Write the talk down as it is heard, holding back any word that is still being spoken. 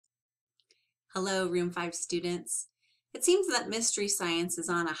Hello, Room 5 students. It seems that Mystery Science is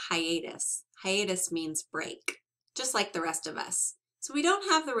on a hiatus. Hiatus means break, just like the rest of us. So we don't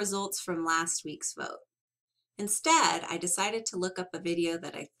have the results from last week's vote. Instead, I decided to look up a video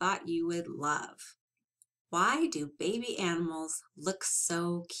that I thought you would love. Why do baby animals look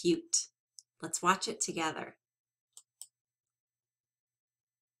so cute? Let's watch it together.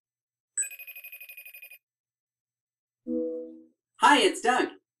 Hi, it's Doug.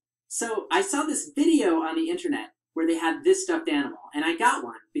 So I saw this video on the internet where they had this stuffed animal, and I got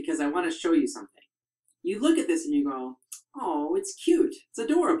one because I want to show you something. You look at this and you go, oh, it's cute. It's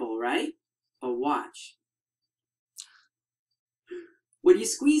adorable, right? But watch. When you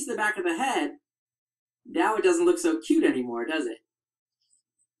squeeze the back of the head, now it doesn't look so cute anymore, does it?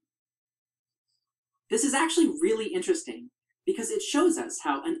 This is actually really interesting because it shows us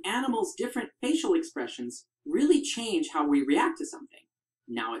how an animal's different facial expressions really change how we react to something.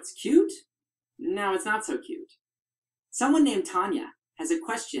 Now it's cute, now it's not so cute. Someone named Tanya has a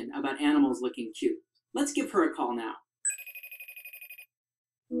question about animals looking cute. Let's give her a call now.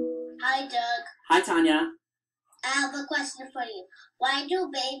 Hi, Doug. Hi, Tanya. I have a question for you. Why do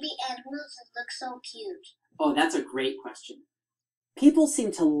baby animals look so cute? Oh, that's a great question. People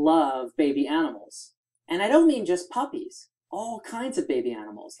seem to love baby animals. And I don't mean just puppies. All kinds of baby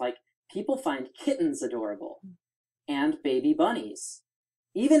animals, like people find kittens adorable, and baby bunnies.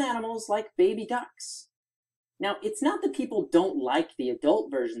 Even animals like baby ducks. Now, it's not that people don't like the adult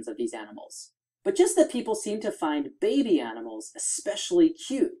versions of these animals, but just that people seem to find baby animals especially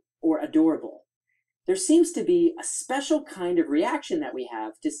cute or adorable. There seems to be a special kind of reaction that we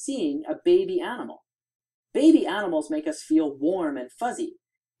have to seeing a baby animal. Baby animals make us feel warm and fuzzy,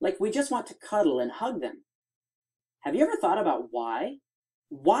 like we just want to cuddle and hug them. Have you ever thought about why?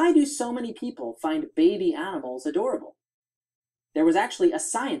 Why do so many people find baby animals adorable? There was actually a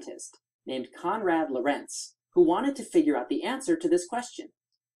scientist named Konrad Lorenz who wanted to figure out the answer to this question.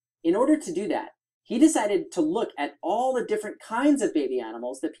 In order to do that, he decided to look at all the different kinds of baby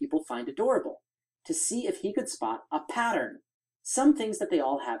animals that people find adorable to see if he could spot a pattern, some things that they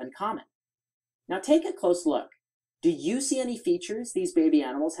all have in common. Now take a close look. Do you see any features these baby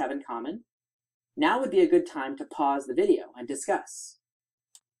animals have in common? Now would be a good time to pause the video and discuss.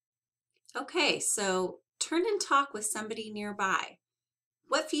 Okay, so turn and talk with somebody nearby.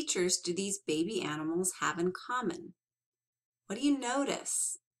 What features do these baby animals have in common? What do you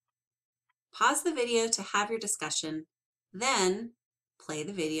notice? Pause the video to have your discussion, then play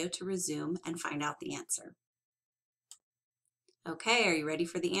the video to resume and find out the answer. Okay, are you ready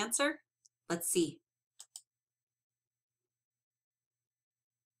for the answer? Let's see.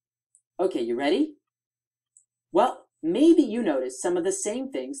 Okay, you ready? Well, maybe you noticed some of the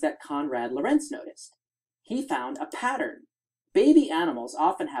same things that Konrad Lorenz noticed. He found a pattern. Baby animals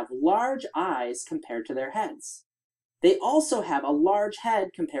often have large eyes compared to their heads. They also have a large head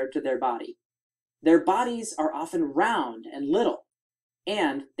compared to their body. Their bodies are often round and little,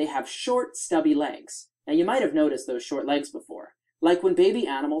 and they have short, stubby legs. Now, you might have noticed those short legs before. Like when baby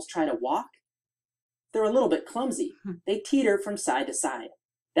animals try to walk, they're a little bit clumsy. They teeter from side to side.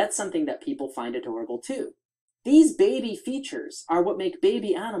 That's something that people find adorable too. These baby features are what make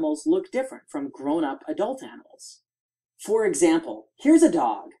baby animals look different from grown-up adult animals. For example, here's a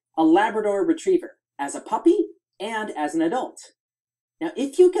dog, a Labrador Retriever, as a puppy and as an adult. Now,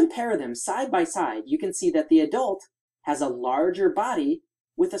 if you compare them side by side, you can see that the adult has a larger body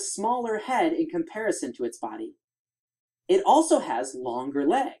with a smaller head in comparison to its body. It also has longer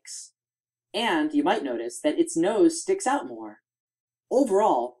legs. And you might notice that its nose sticks out more.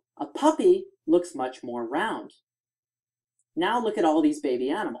 Overall, a puppy looks much more round. Now look at all these baby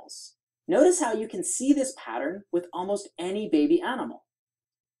animals. Notice how you can see this pattern with almost any baby animal.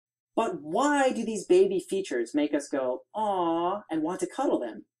 But why do these baby features make us go, "Aw," and want to cuddle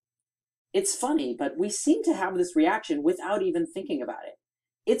them? It's funny, but we seem to have this reaction without even thinking about it.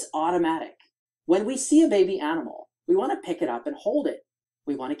 It's automatic. When we see a baby animal, we want to pick it up and hold it.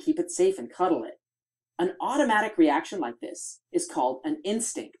 We want to keep it safe and cuddle it. An automatic reaction like this is called an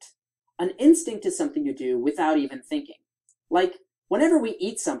instinct. An instinct is something you do without even thinking. Like, whenever we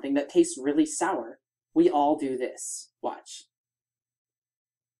eat something that tastes really sour, we all do this. Watch.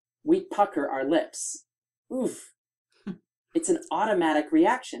 We pucker our lips. Oof. It's an automatic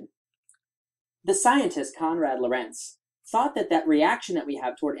reaction. The scientist Konrad Lorenz thought that reaction that we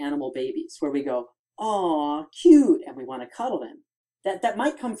have toward animal babies, where we go, "Aw, cute," and we want to cuddle them, that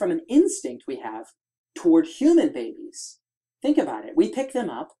might come from an instinct we have toward human babies. Think about it. We pick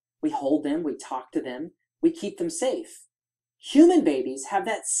them up, we hold them, we talk to them, we keep them safe. Human babies have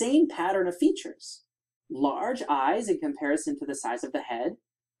that same pattern of features. Large eyes in comparison to the size of the head,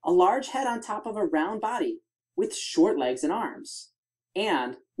 a large head on top of a round body with short legs and arms.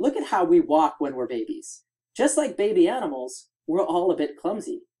 And look at how we walk when we're babies. Just like baby animals, we're all a bit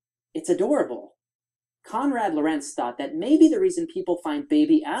clumsy. It's adorable. Konrad Lorenz thought that maybe the reason people find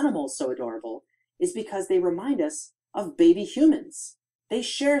baby animals so adorable is because they remind us of baby humans. They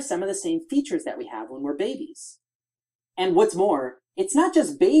share some of the same features that we have when we're babies. And what's more, it's not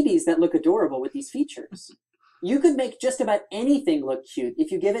just babies that look adorable with these features. You could make just about anything look cute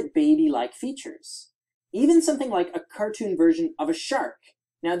if you give it baby-like features. Even something like a cartoon version of a shark.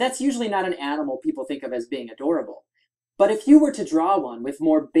 Now, that's usually not an animal people think of as being adorable. But if you were to draw one with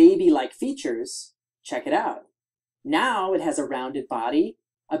more baby-like features, check it out. Now it has a rounded body,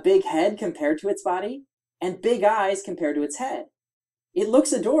 a big head compared to its body, and big eyes compared to its head. It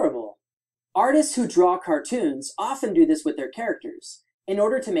looks adorable. Artists who draw cartoons often do this with their characters in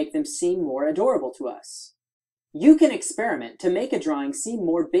order to make them seem more adorable to us. You can experiment to make a drawing seem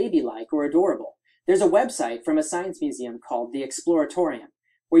more baby-like or adorable. There's a website from a science museum called the Exploratorium,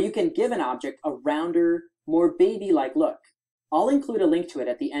 where you can give an object a rounder, more baby-like look. I'll include a link to it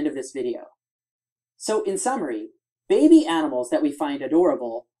at the end of this video. So in summary, baby animals that we find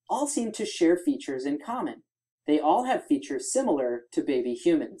adorable all seem to share features in common. They all have features similar to baby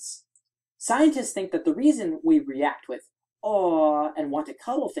humans. Scientists think that the reason we react with awe and want to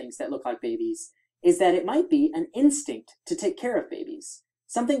cuddle things that look like babies is that it might be an instinct to take care of babies,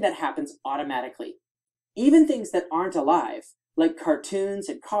 something that happens automatically. Even things that aren't alive, like cartoons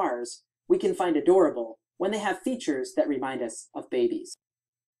and cars, we can find adorable when they have features that remind us of babies.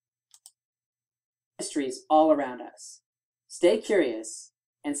 Mysteries all around us. Stay curious,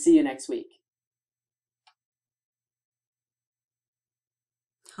 and see you next week.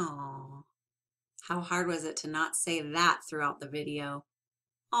 Aww. How hard was it to not say that throughout the video?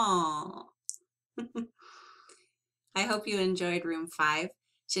 Aww. I hope you enjoyed Room 5.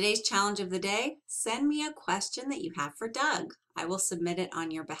 Today's challenge of the day, send me a question that you have for Doug. I will submit it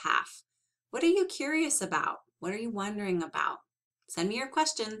on your behalf. What are you curious about? What are you wondering about? Send me your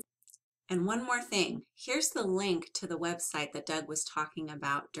questions. And one more thing, here's the link to the website that Doug was talking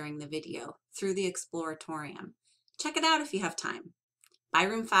about during the video through the Exploratorium. Check it out if you have time. Bye,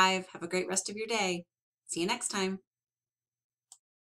 Room 5. Have a great rest of your day. See you next time.